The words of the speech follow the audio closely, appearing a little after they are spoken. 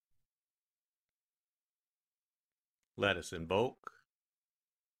Let us invoke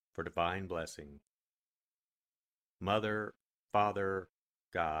for divine blessing. Mother, Father,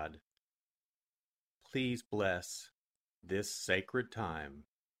 God, please bless this sacred time.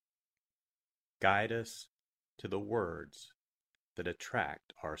 Guide us to the words that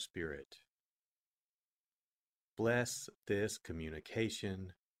attract our spirit. Bless this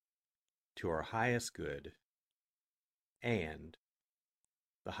communication to our highest good and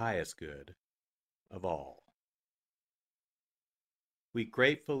the highest good of all. We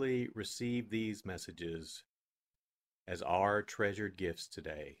gratefully receive these messages as our treasured gifts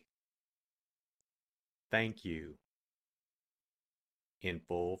today. Thank you in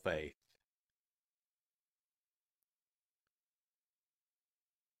full faith.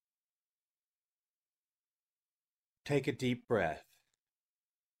 Take a deep breath.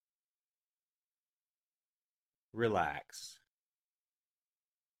 Relax.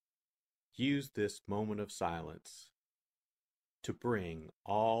 Use this moment of silence to bring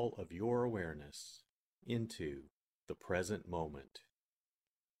all of your awareness into the present moment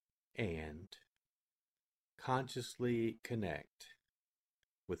and consciously connect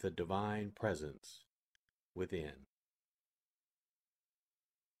with the divine presence within.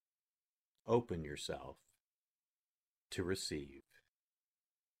 Open yourself to receive.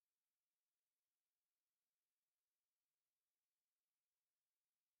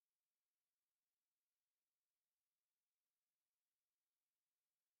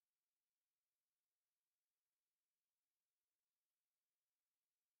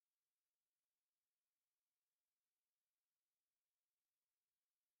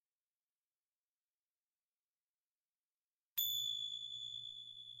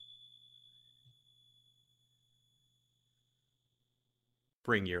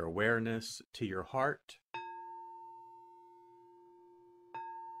 Bring your awareness to your heart.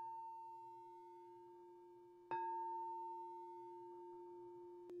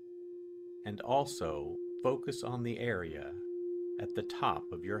 And also focus on the area at the top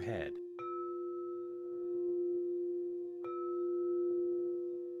of your head.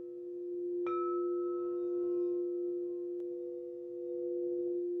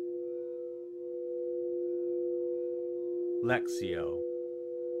 Lectio.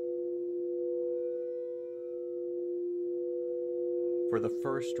 For the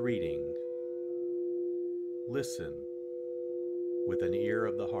first reading, listen with an ear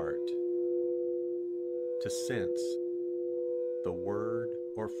of the heart to sense the word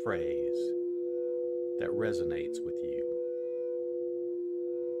or phrase that resonates with you.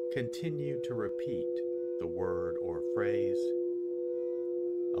 Continue to repeat the word or phrase.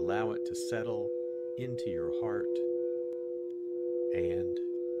 Allow it to settle into your heart and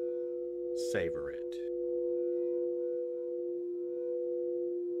savor it.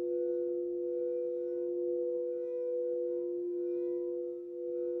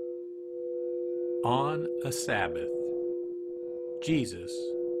 On a Sabbath, Jesus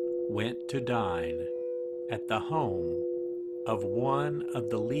went to dine at the home of one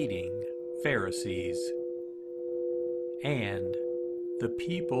of the leading Pharisees, and the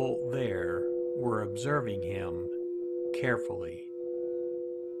people there were observing him carefully.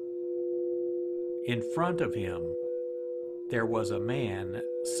 In front of him, there was a man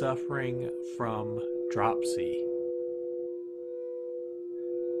suffering from dropsy.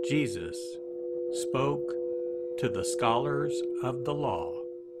 Jesus spoke to the scholars of the law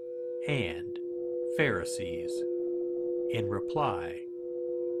and Pharisees in reply,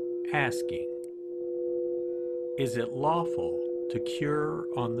 asking, "Is it lawful to cure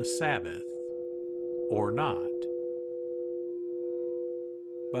on the Sabbath or not?"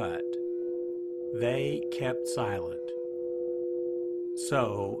 But they kept silent.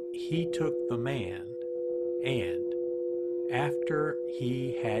 So he took the man, and after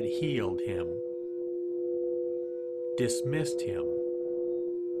he had healed him, dismissed him.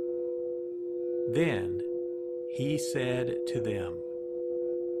 Then he said to them,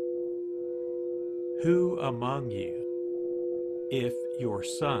 "Who among you, if your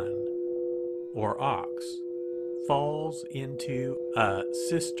son or ox falls into a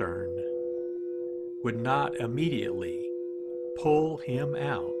cistern, would not immediately pull him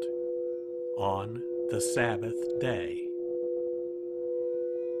out on the Sabbath day?"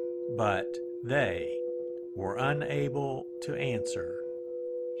 But they were unable to answer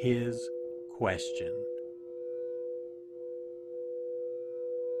his question.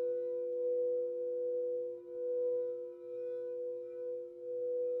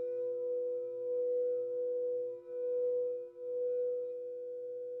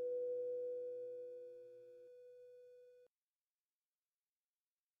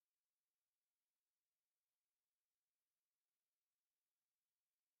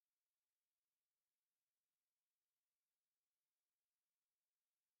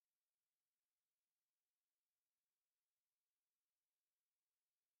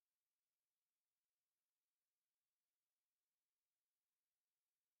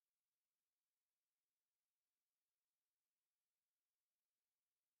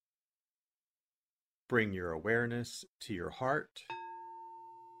 Bring your awareness to your heart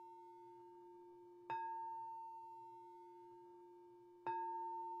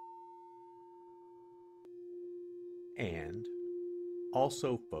and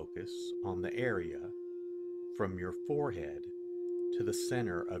also focus on the area from your forehead to the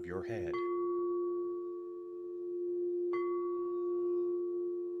center of your head.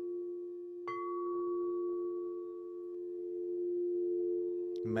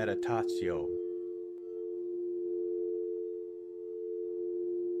 Meditatio.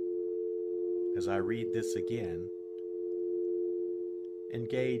 As I read this again,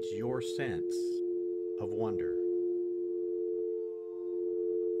 engage your sense of wonder.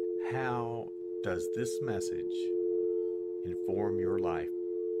 How does this message inform your life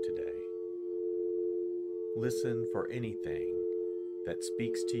today? Listen for anything that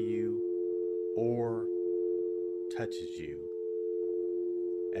speaks to you or touches you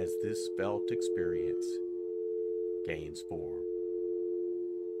as this felt experience gains form.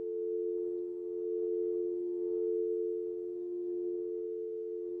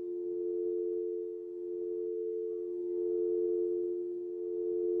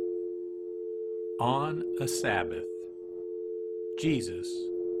 On a Sabbath, Jesus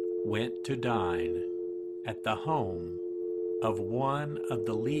went to dine at the home of one of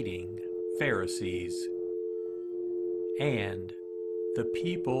the leading Pharisees, and the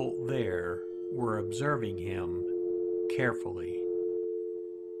people there were observing him carefully.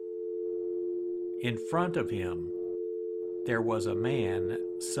 In front of him, there was a man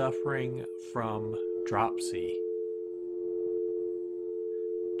suffering from dropsy.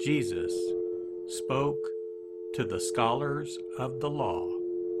 Jesus spoke to the scholars of the law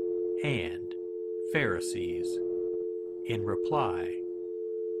and Pharisees in reply,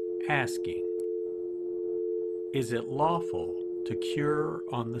 asking, "Is it lawful to cure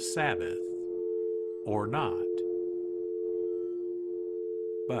on the Sabbath or not?"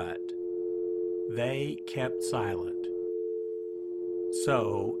 But they kept silent.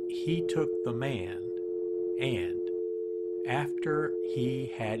 So he took the man, and after he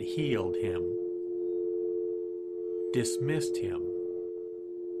had healed him, dismissed him.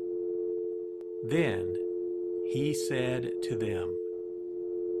 Then he said to them,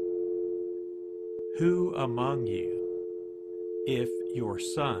 "Who among you, if your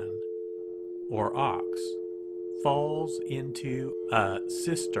son or ox falls into a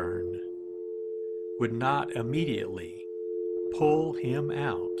cistern, would not immediately pull him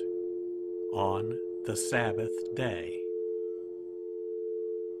out on the Sabbath day?"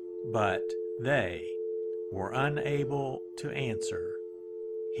 But they were unable to answer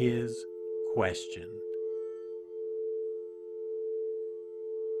his question.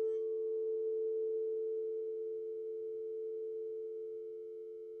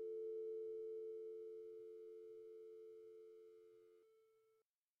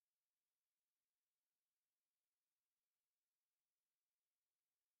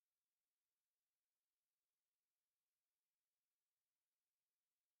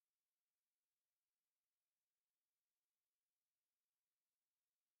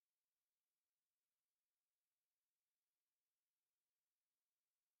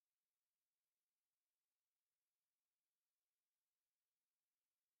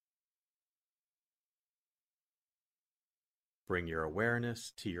 Bring your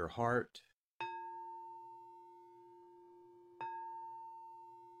awareness to your heart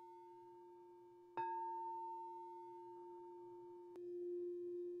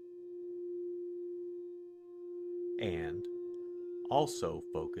and also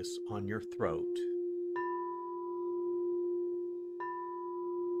focus on your throat.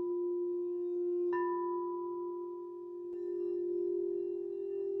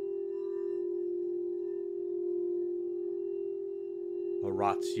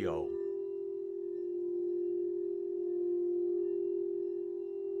 Oratio.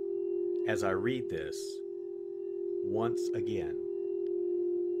 As I read this, once again,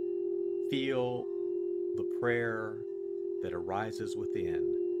 feel the prayer that arises within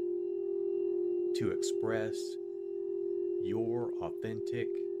to express your authentic,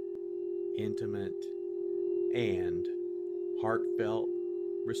 intimate, and heartfelt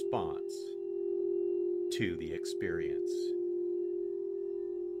response to the experience.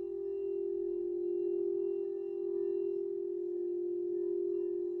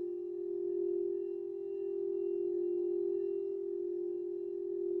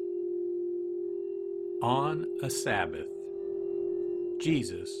 On a Sabbath,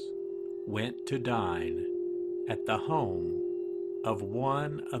 Jesus went to dine at the home of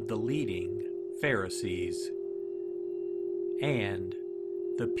one of the leading Pharisees, and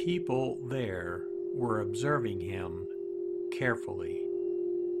the people there were observing him carefully.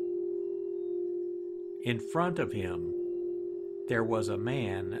 In front of him, there was a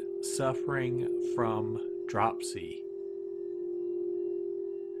man suffering from dropsy.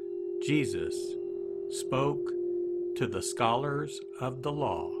 Jesus spoke to the scholars of the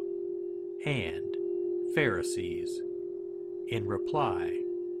law and Pharisees in reply,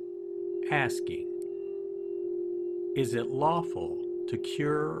 asking, "Is it lawful to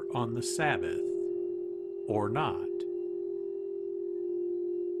cure on the Sabbath or not?"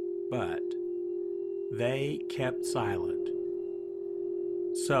 But they kept silent.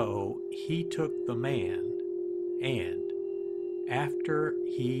 So he took the man, and after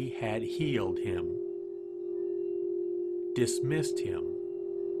he had healed him, dismissed him.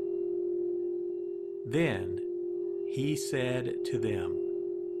 Then he said to them,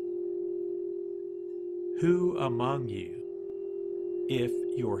 "Who among you, if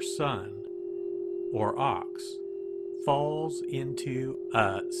your son or ox falls into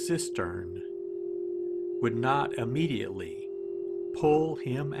a cistern, would not immediately pull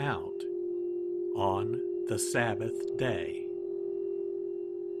him out on the Sabbath day?"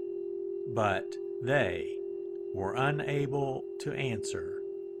 But they were unable to answer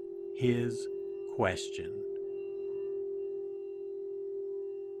his question.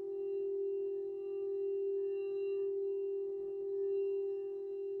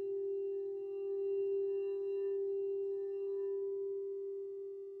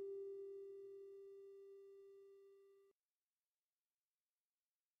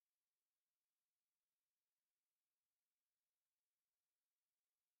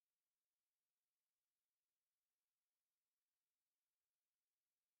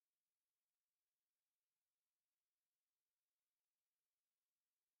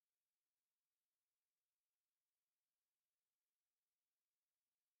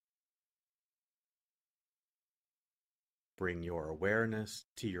 Bring your awareness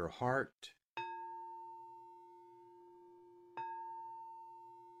to your heart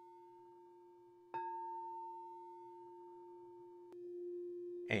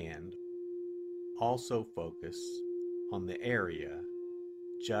and also focus on the area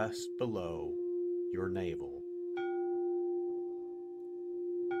just below your navel.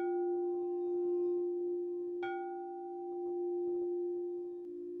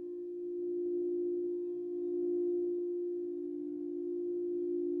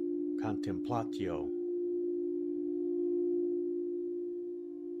 Contemplatio.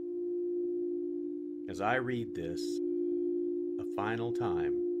 As I read this a final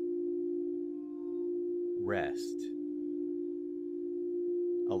time, rest.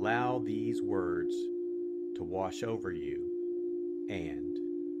 Allow these words to wash over you and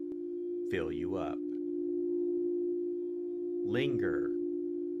fill you up. Linger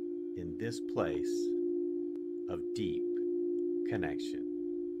in this place of deep connection.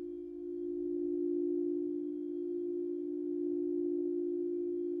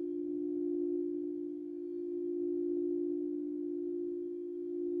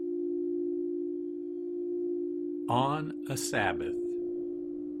 On a Sabbath,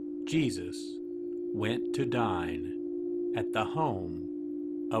 Jesus went to dine at the home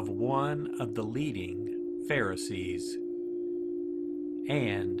of one of the leading Pharisees,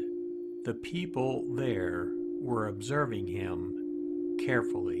 and the people there were observing him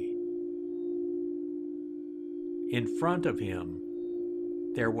carefully. In front of him,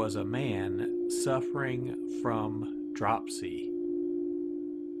 there was a man suffering from dropsy.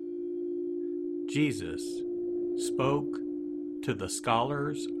 Jesus spoke to the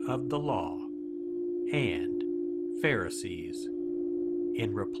scholars of the law and Pharisees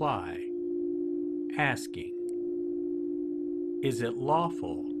in reply, asking, "Is it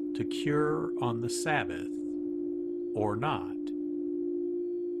lawful to cure on the Sabbath or not?"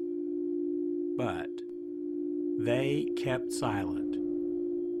 But they kept silent.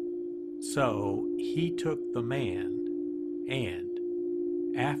 So he took the man, and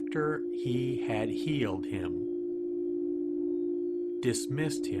after he had healed him,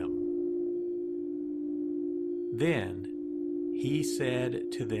 dismissed him. Then he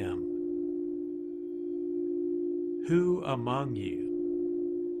said to them, "Who among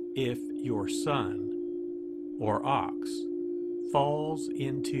you, if your son or ox falls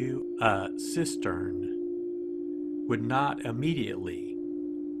into a cistern, would not immediately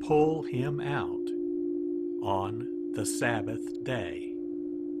pull him out on the Sabbath day?"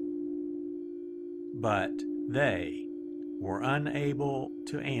 But they were unable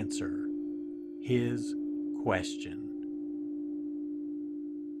to answer his question.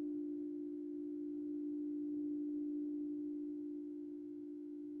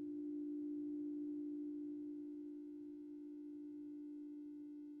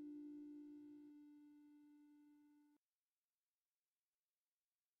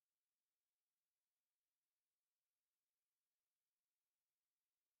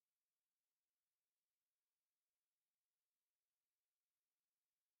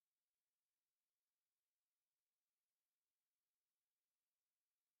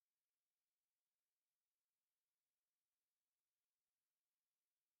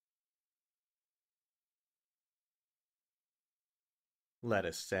 Let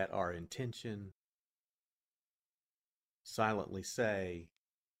us set our intention, silently say,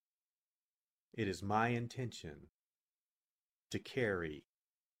 "It is my intention to carry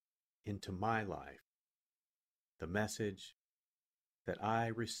into my life the message that I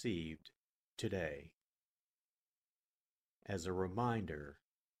received today as a reminder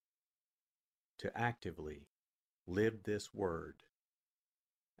to actively live this word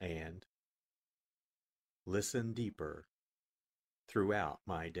and listen deeper throughout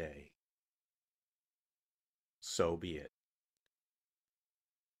my day." So be it.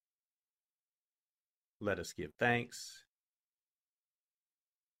 Let us give thanks.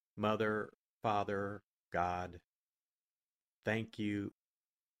 Mother, Father, God, thank you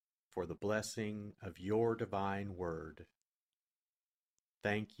for the blessing of your divine word.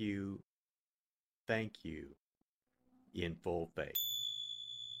 Thank you, in full faith.